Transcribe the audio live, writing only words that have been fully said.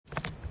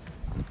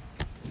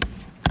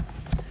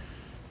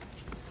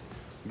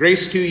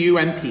Grace to you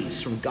and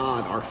peace from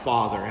God our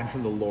Father and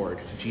from the Lord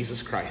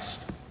Jesus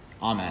Christ.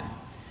 Amen.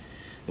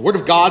 The word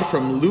of God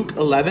from Luke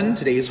 11,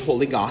 today's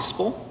Holy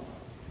Gospel.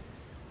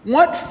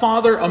 What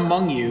father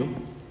among you,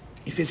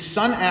 if his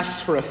son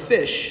asks for a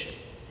fish,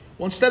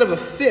 will instead of a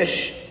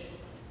fish,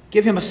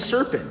 give him a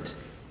serpent?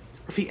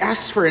 Or if he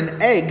asks for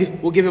an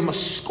egg, will give him a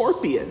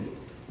scorpion?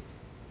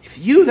 If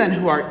you then,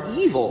 who are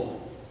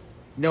evil,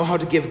 know how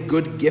to give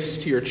good gifts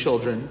to your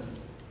children,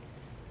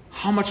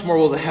 how much more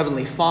will the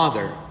Heavenly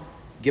Father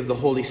give the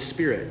Holy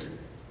Spirit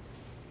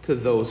to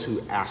those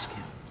who ask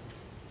him?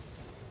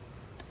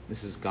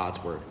 This is God's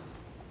word.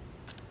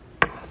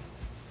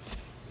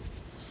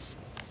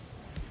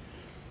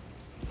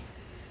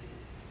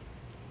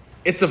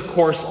 It's, of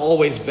course,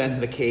 always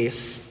been the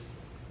case,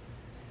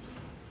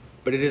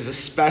 but it is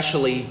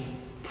especially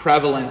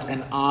prevalent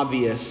and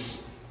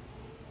obvious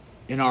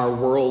in our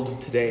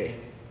world today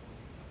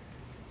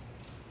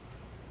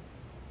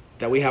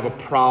that we have a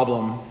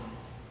problem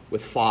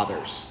with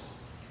fathers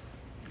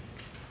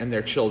and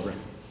their children.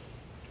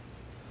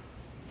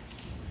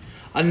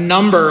 A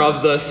number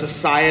of the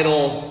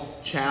societal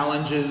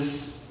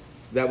challenges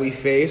that we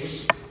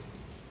face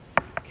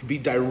can be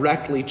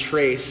directly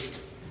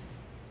traced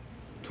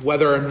to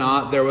whether or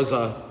not there was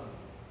a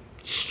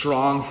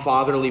strong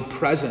fatherly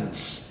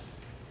presence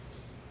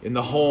in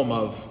the home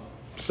of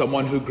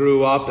someone who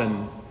grew up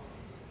and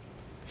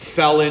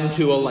fell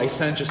into a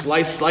licentious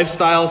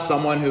lifestyle,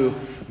 someone who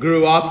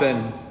grew up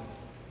and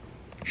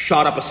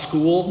shot up a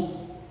school.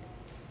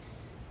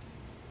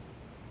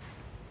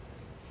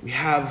 We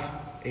have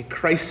a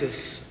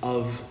crisis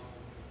of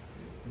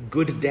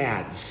good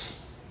dads.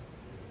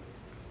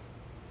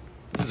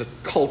 This is a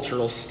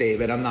cultural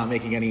statement. I'm not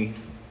making any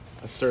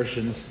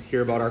assertions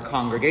here about our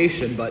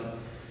congregation, but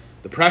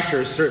the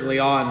pressure is certainly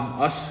on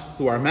us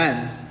who are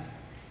men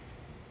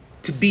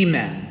to be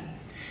men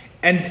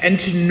and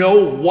to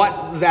know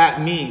what that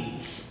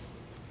means.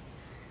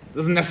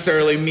 Doesn't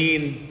necessarily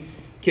mean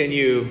can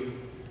you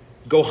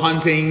go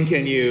hunting,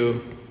 can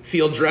you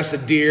field dress a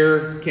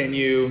deer, can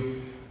you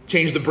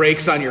change the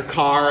brakes on your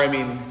car. I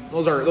mean,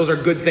 those are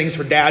good things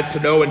for dads to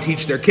know and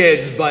teach their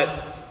kids,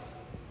 but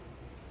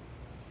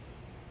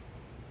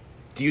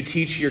do you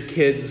teach your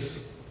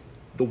kids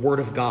the Word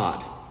of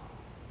God?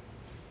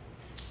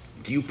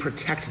 Do you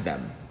protect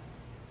them?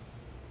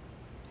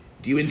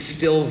 Do you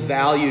instill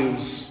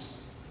values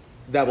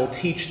that will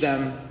teach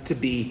them to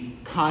be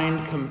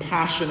kind,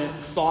 compassionate,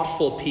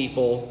 thoughtful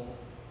people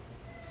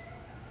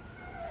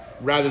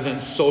rather than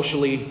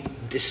socially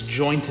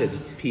disjointed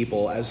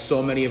people, as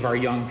so many of our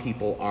young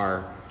people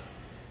are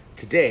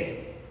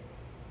today?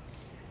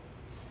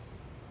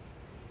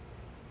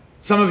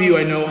 Some of you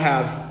I know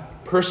have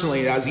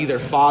personally, as either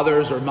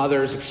fathers or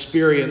mothers,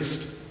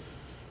 experienced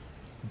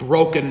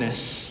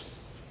brokenness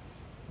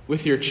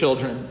with your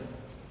children.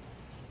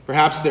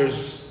 Perhaps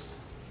there's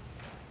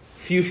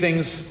few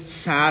things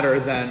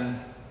sadder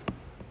than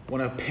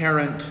when a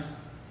parent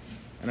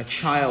and a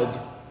child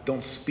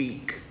don't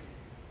speak.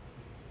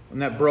 When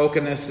that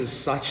brokenness is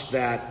such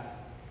that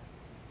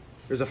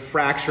there's a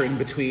fracturing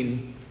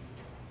between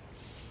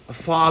a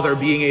father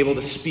being able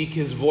to speak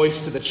his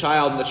voice to the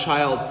child and the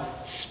child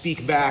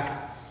speak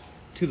back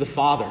to the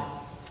father.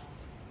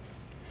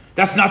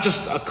 That's not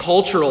just a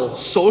cultural,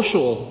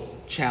 social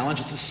challenge,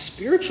 it's a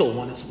spiritual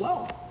one as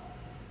well.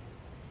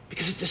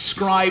 Because it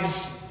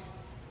describes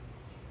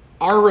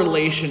our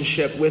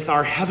relationship with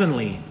our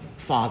Heavenly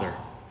Father,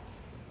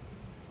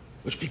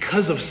 which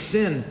because of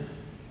sin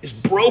is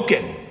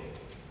broken.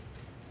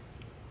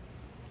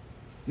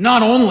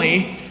 Not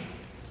only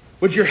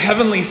would your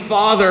Heavenly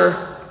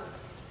Father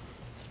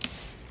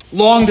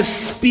long to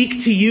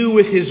speak to you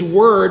with His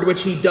Word,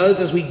 which He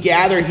does as we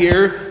gather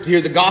here to hear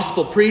the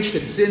gospel preached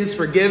and sins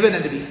forgiven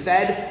and to be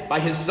fed by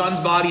His Son's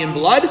body and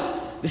blood.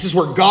 This is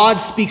where God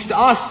speaks to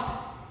us.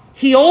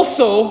 He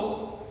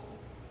also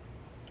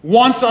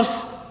wants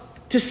us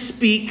to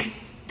speak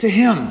to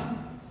Him.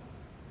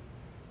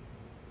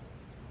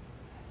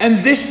 And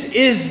this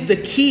is the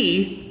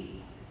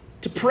key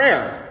to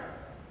prayer.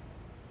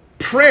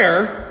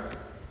 Prayer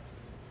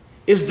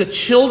is the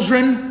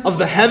children of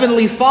the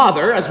Heavenly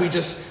Father, as we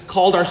just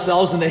called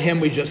ourselves in the hymn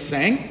we just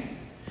sang.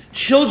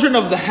 Children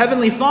of the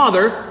Heavenly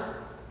Father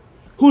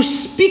who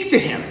speak to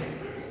Him,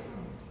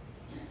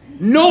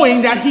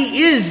 knowing that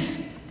He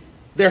is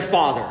their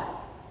Father.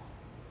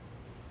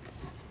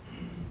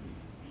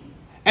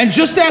 And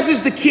just as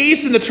is the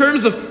case in the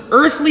terms of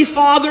earthly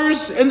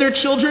fathers and their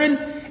children,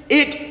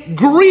 it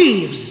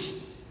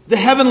grieves the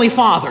Heavenly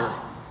Father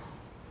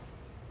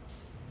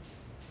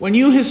when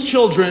you, His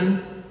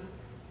children,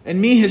 and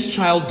me, His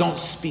child, don't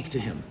speak to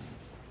Him.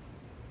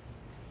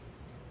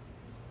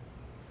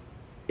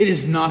 It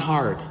is not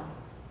hard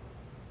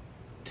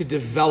to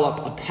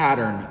develop a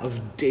pattern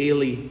of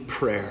daily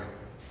prayer.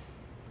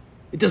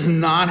 It does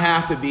not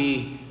have to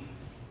be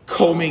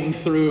combing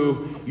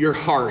through your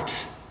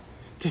heart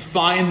to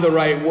find the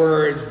right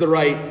words, the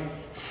right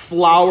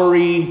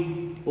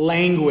flowery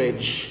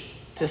language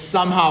to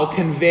somehow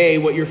convey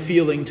what you're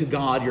feeling to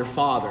God, your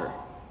Father.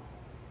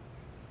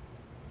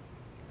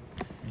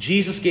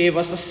 Jesus gave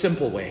us a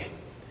simple way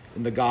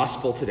in the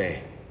gospel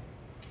today.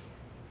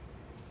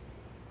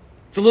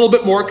 It's a little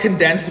bit more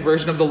condensed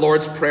version of the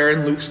Lord's Prayer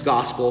in Luke's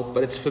gospel,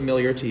 but it's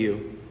familiar to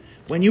you.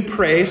 When you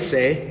pray,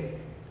 say,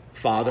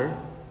 Father,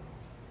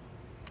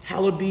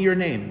 hallowed be your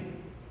name.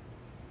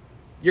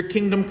 Your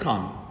kingdom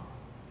come.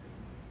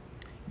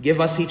 Give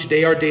us each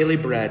day our daily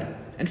bread,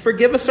 and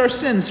forgive us our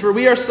sins, for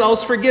we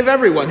ourselves forgive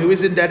everyone who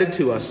is indebted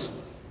to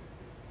us.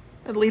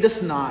 And lead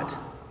us not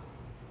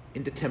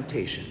into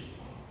temptation.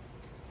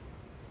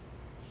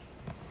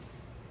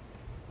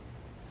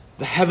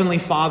 The Heavenly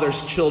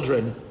Father's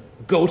children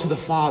go to the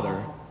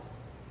Father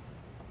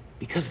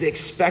because they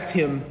expect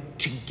him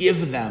to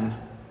give them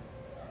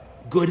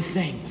good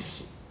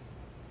things.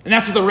 And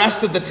that's what the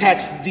rest of the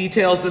text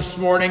details this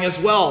morning as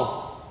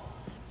well.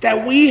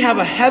 That we have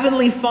a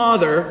Heavenly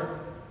Father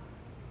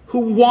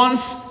who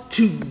wants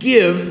to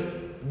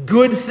give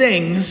good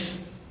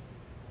things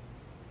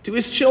to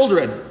his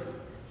children.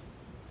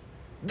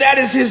 That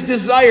is his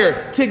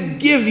desire, to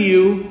give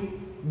you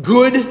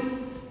good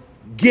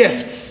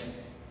gifts.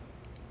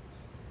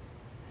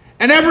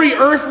 And every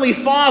earthly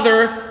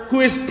father who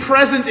is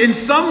present in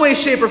some way,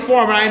 shape, or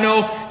form, and I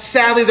know,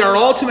 sadly, there are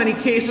all too many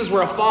cases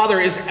where a father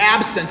is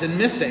absent and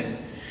missing.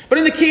 But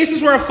in the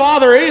cases where a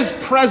father is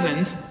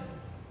present,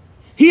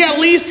 he at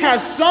least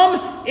has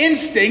some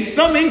instinct,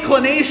 some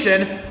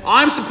inclination,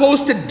 I'm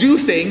supposed to do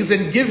things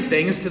and give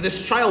things to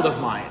this child of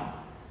mine.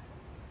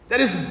 That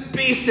is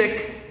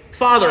basic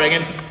fathering.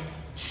 And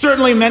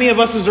certainly many of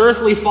us as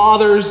earthly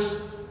fathers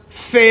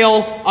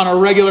fail on a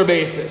regular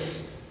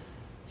basis.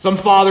 Some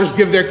fathers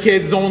give their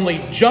kids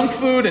only junk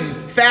food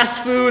and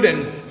fast food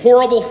and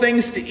horrible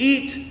things to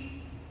eat.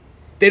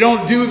 They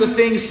don't do the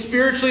things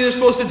spiritually they're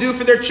supposed to do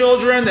for their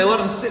children. They let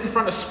them sit in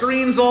front of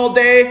screens all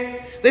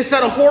day. They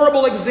set a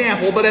horrible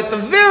example, but at the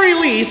very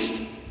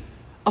least,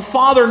 a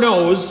father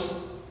knows,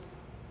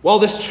 well,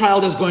 this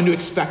child is going to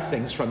expect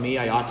things from me.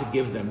 I ought to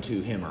give them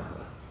to him or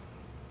her.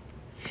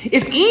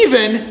 If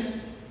even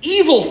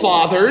evil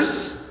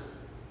fathers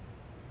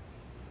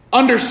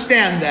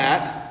understand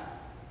that,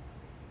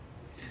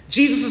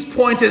 Jesus'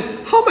 point is,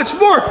 how much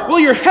more will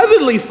your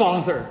heavenly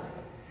Father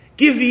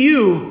give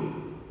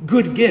you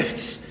good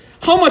gifts?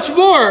 How much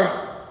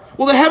more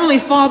will the Heavenly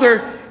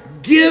Father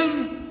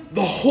give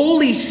the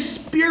Holy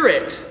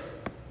Spirit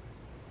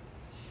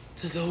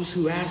to those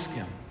who ask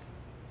him?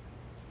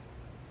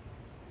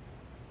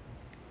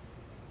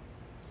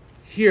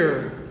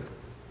 Here,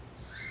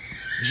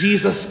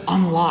 Jesus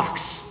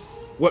unlocks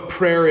what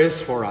prayer is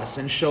for us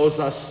and shows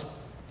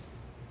us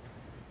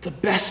the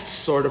best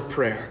sort of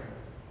prayer.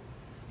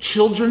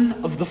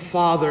 Children of the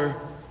Father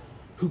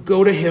who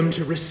go to him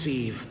to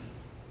receive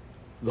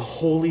the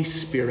Holy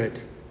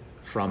Spirit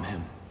from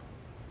him.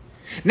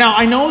 Now,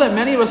 I know that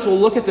many of us will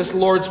look at this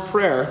Lord's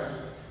Prayer,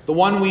 the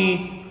one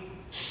we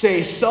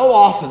say so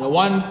often, the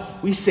one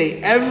we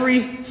say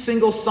every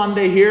single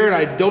Sunday here, and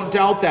I don't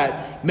doubt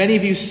that many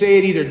of you say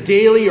it either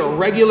daily or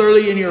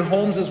regularly in your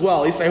homes as well.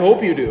 At least I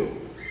hope you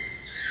do.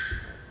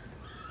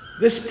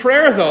 This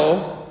prayer,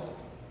 though,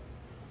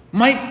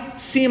 might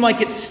seem like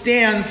it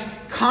stands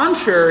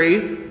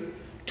contrary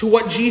to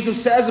what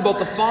Jesus says about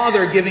the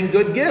Father giving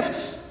good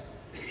gifts.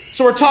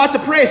 So we're taught to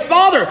pray,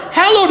 Father,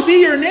 hallowed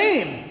be your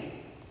name.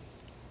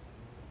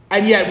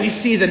 And yet we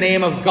see the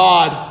name of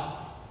God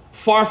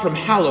far from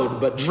hallowed,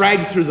 but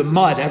dragged through the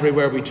mud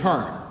everywhere we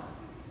turn.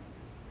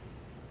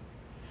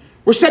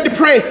 We're said to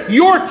pray,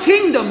 your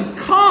kingdom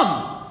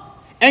come.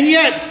 And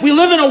yet we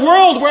live in a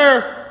world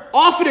where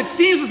often it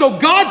seems as though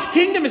God's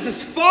kingdom is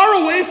as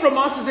far away from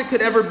us as it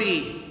could ever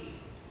be.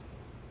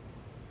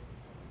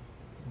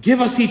 Give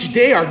us each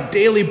day our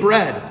daily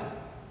bread.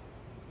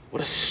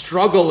 What a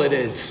struggle it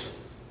is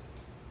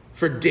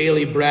for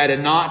daily bread,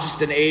 and not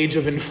just an age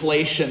of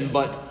inflation,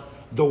 but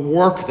the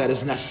work that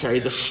is necessary,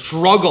 the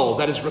struggle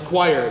that is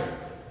required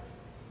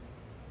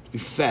to be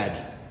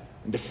fed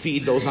and to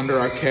feed those under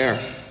our care.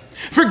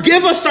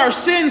 Forgive us our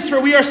sins,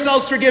 for we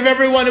ourselves forgive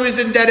everyone who is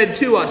indebted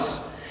to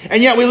us.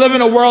 And yet we live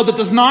in a world that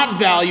does not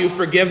value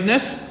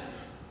forgiveness,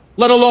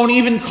 let alone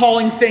even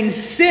calling things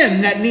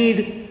sin that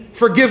need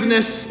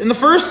forgiveness in the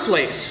first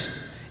place.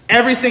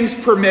 Everything's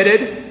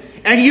permitted,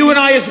 and you and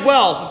I as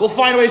well will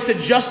find ways to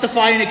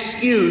justify and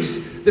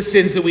excuse the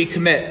sins that we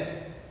commit.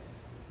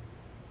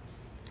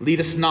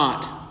 Lead us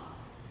not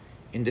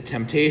into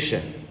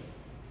temptation.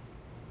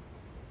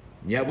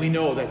 Yet we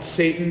know that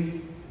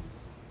Satan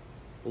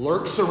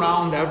lurks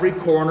around every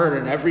corner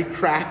and every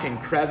crack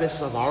and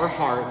crevice of our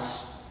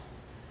hearts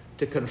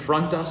to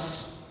confront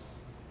us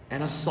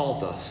and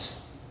assault us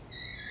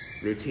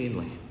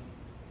routinely.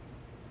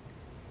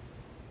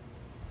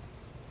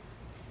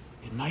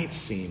 It might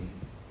seem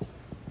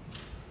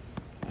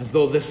as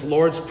though this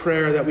Lord's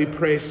Prayer that we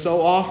pray so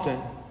often,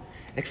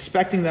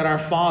 expecting that our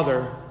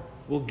Father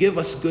will give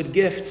us good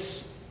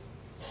gifts,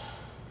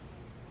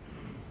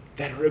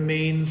 that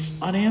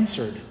remains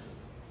unanswered.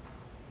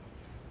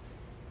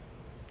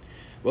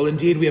 Well,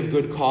 indeed, we have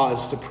good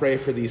cause to pray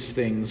for these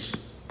things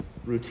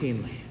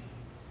routinely.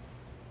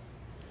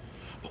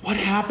 But what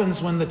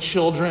happens when the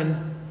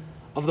children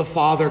of the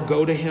Father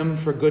go to him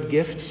for good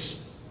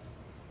gifts?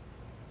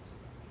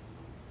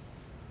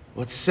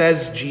 Well, it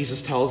says,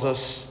 Jesus tells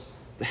us,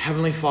 the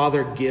Heavenly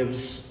Father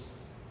gives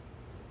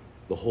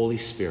the Holy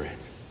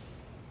Spirit.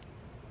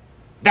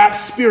 That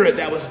Spirit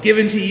that was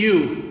given to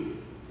you,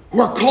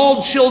 who are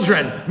called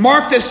children,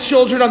 marked as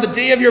children on the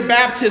day of your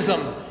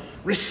baptism,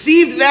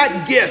 received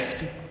that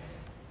gift.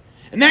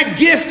 And that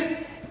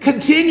gift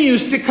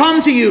continues to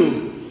come to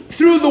you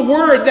through the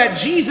word that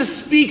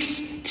Jesus speaks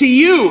to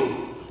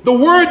you. The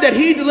word that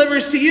he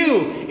delivers to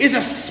you is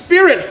a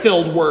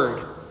Spirit-filled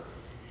word.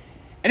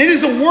 And it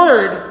is a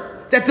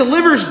word that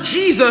delivers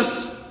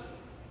Jesus,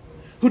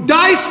 who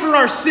dies for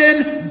our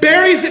sin,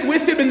 buries it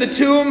with him in the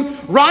tomb,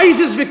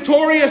 rises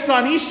victorious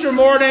on Easter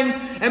morning,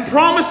 and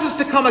promises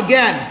to come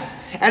again.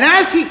 And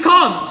as he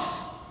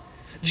comes,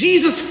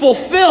 Jesus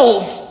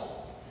fulfills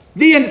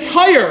the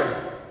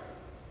entire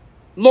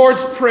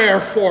Lord's Prayer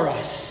for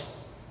us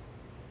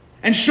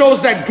and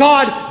shows that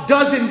God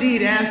does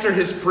indeed answer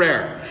his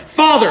prayer.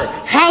 Father,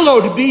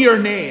 hallowed be your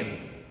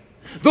name.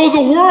 Though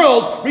the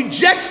world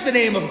rejects the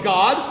name of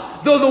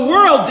God, though the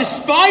world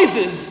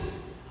despises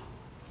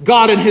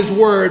God and his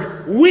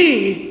word,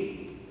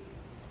 we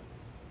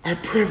are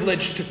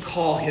privileged to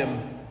call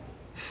him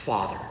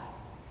Father.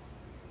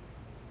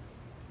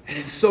 And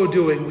in so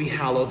doing, we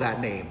hallow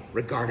that name,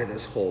 regard it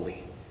as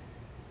holy.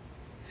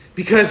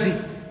 Because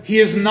he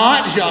is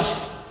not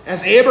just,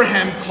 as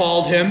Abraham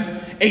called him,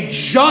 a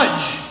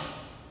judge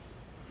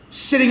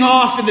sitting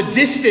off in the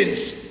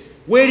distance,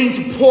 waiting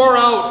to pour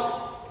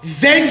out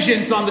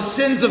vengeance on the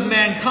sins of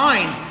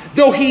mankind.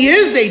 Though he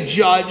is a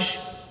judge,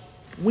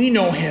 we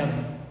know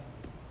him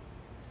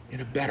in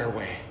a better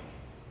way.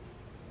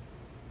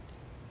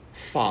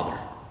 Father.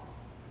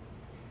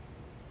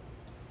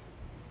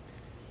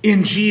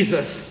 In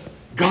Jesus,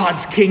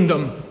 God's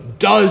kingdom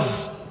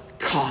does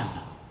come.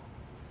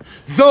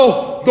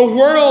 Though the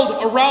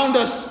world around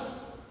us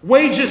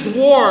wages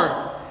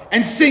war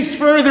and sinks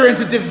further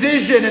into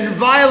division and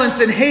violence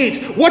and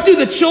hate, what do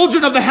the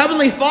children of the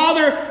Heavenly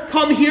Father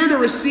come here to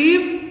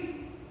receive?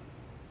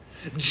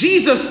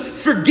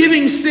 Jesus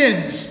forgiving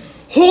sins,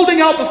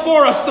 holding out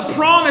before us the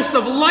promise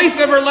of life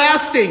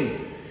everlasting.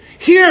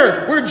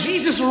 Here, where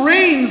Jesus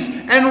reigns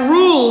and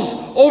rules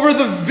over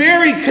the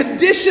very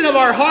condition of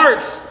our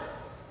hearts,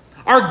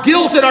 our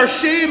guilt and our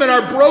shame and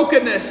our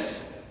brokenness,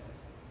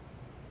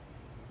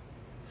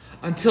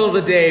 until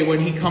the day when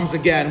he comes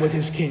again with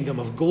his kingdom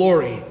of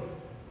glory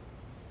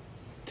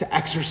to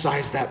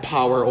exercise that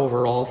power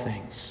over all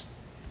things.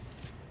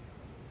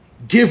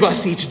 Give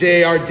us each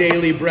day our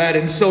daily bread,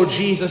 and so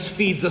Jesus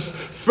feeds us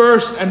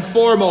first and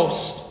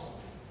foremost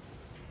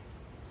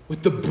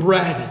with the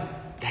bread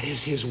that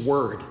is his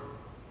word.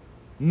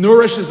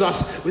 Nourishes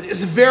us with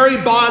his very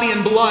body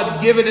and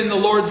blood given in the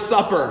Lord's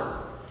Supper,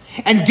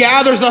 and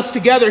gathers us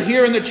together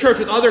here in the church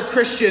with other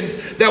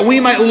Christians that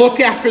we might look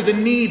after the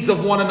needs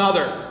of one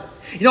another.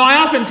 You know, I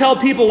often tell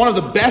people one of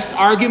the best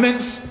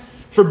arguments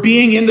for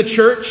being in the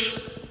church,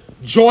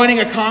 joining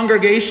a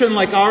congregation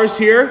like ours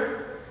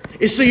here,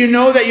 is so you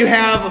know that you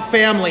have a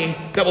family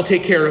that will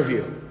take care of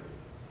you.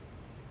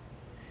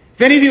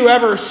 If any of you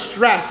ever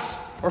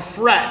stress or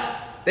fret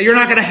that you're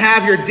not going to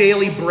have your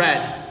daily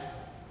bread,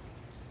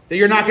 that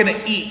you're not going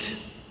to eat,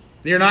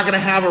 that you're not going to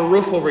have a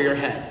roof over your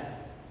head,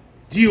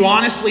 do you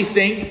honestly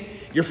think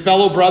your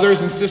fellow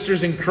brothers and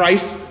sisters in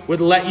Christ would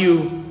let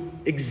you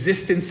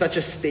exist in such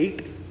a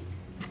state?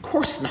 Of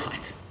course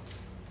not.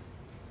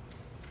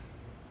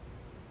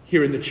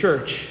 Here in the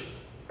church,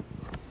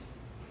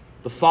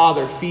 the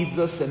Father feeds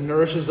us and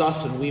nourishes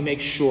us, and we make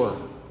sure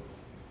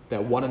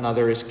that one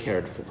another is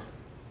cared for.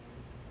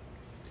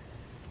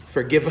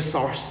 Forgive us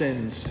our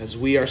sins as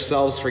we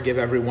ourselves forgive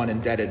everyone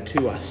indebted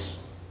to us.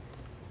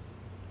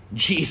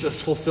 Jesus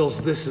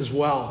fulfills this as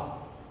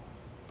well,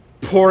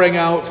 pouring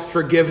out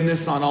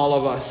forgiveness on all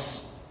of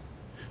us,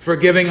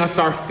 forgiving us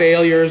our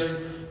failures,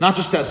 not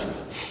just as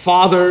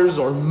fathers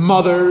or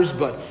mothers,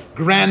 but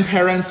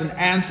grandparents and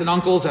aunts and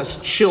uncles, as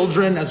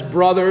children, as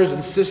brothers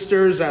and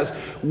sisters, as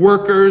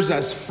workers,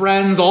 as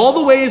friends, all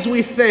the ways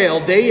we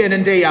fail day in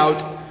and day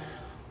out.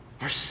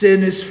 Our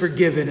sin is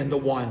forgiven in the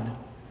one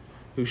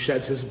who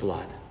sheds his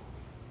blood.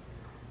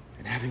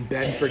 And having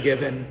been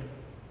forgiven,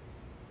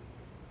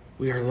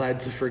 we are led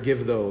to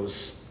forgive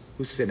those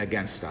who sin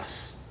against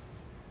us.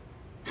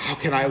 How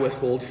can I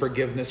withhold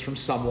forgiveness from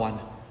someone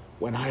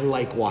when I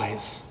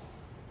likewise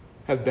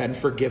have been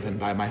forgiven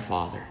by my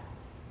Father?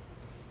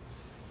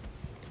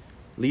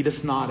 Lead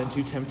us not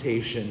into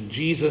temptation.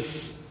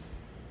 Jesus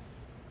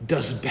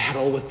does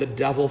battle with the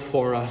devil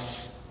for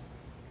us,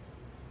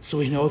 so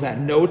we know that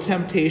no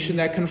temptation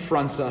that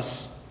confronts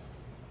us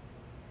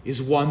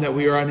is one that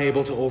we are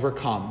unable to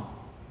overcome,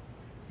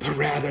 but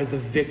rather the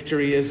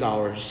victory is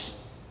ours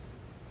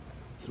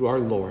through our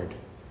Lord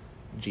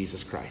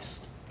Jesus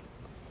Christ.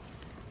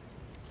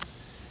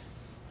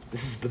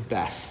 This is the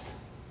best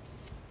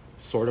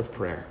sort of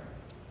prayer.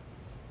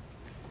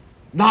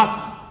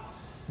 Not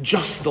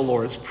just the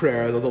Lord's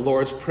Prayer, though the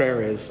Lord's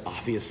Prayer is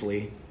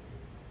obviously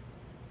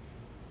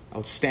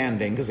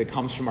outstanding because it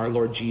comes from our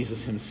Lord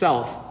Jesus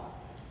himself.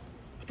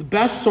 But the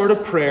best sort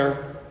of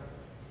prayer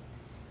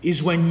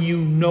is when you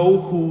know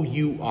who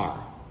you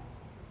are,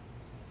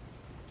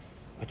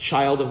 a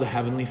child of the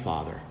Heavenly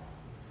Father,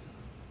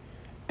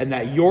 and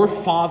that your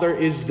Father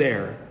is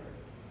there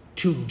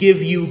to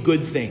give you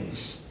good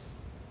things,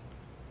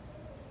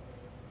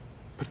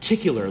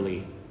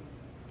 particularly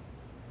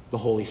the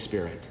Holy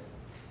Spirit.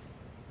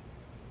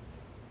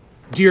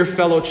 Dear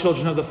fellow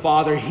children of the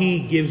Father, He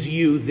gives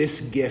you this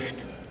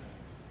gift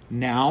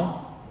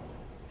now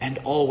and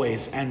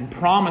always, and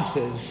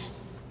promises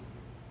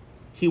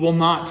He will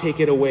not take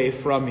it away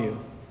from you.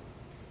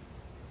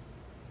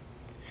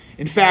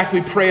 In fact,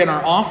 we pray in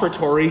our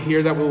offertory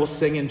here that we will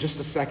sing in just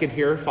a second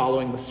here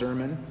following the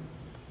sermon,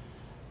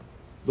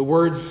 the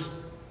words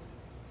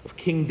of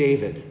King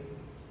David,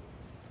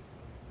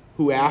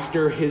 who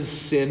after his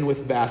sin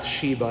with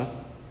Bathsheba,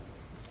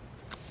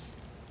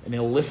 an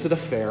illicit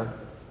affair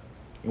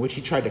in which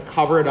he tried to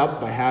cover it up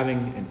by having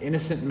an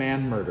innocent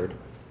man murdered,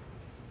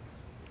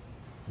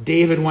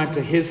 David went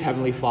to his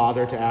heavenly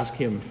Father to ask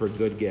him for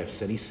good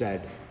gifts, and he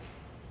said,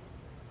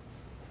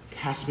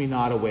 "Cast me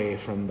not away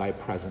from thy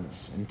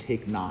presence, and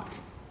take not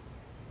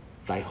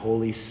thy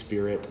Holy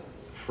Spirit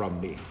from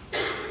me."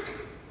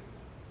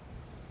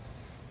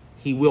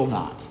 He will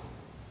not.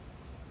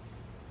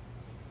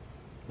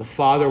 The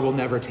Father will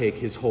never take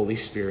his Holy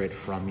Spirit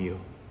from you.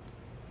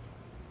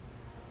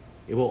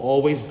 It will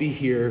always be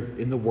here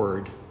in the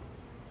Word,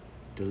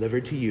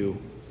 delivered to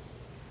you,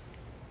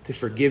 to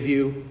forgive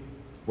you,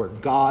 where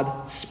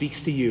God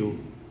speaks to you,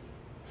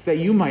 so that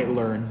you might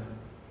learn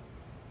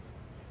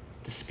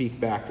to speak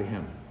back to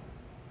Him.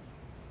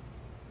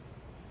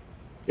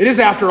 It is,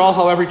 after all,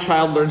 how every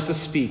child learns to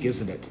speak,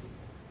 isn't it?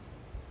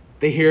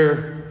 They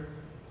hear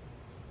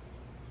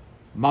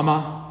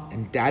Mama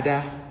and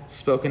Dada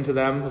spoken to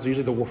them. Those are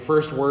usually the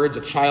first words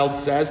a child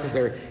says because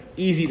they're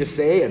easy to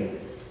say. And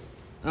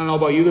I don't know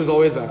about you, there's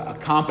always a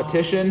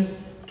competition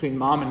between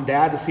mom and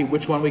dad to see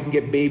which one we can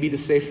get baby to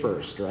say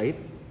first, right?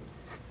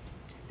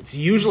 It's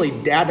usually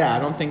Dada. I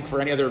don't think for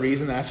any other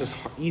reason. That's just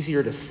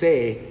easier to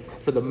say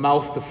for the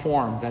mouth to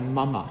form than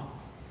Mama.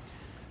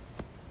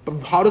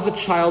 But how does a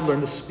child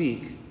learn to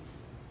speak?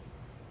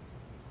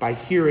 By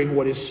hearing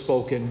what is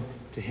spoken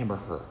to him or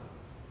her.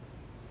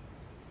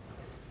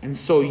 And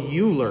so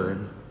you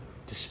learn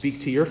to speak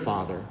to your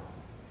Father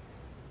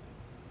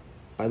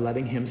by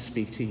letting Him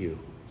speak to you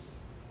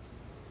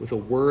with a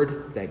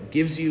word that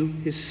gives you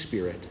His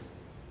Spirit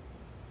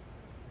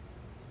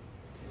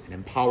and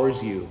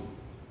empowers you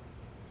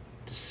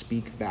to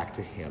speak back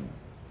to Him.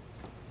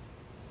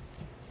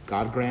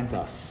 God grant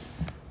us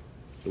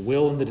the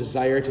will and the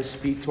desire to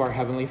speak to our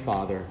Heavenly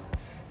Father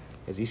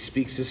as He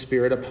speaks His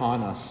Spirit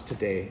upon us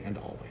today and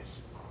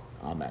always.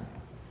 Amen.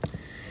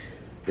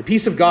 The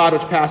peace of God,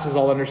 which passes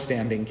all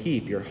understanding,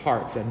 keep your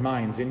hearts and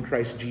minds in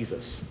Christ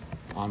Jesus.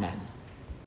 Amen.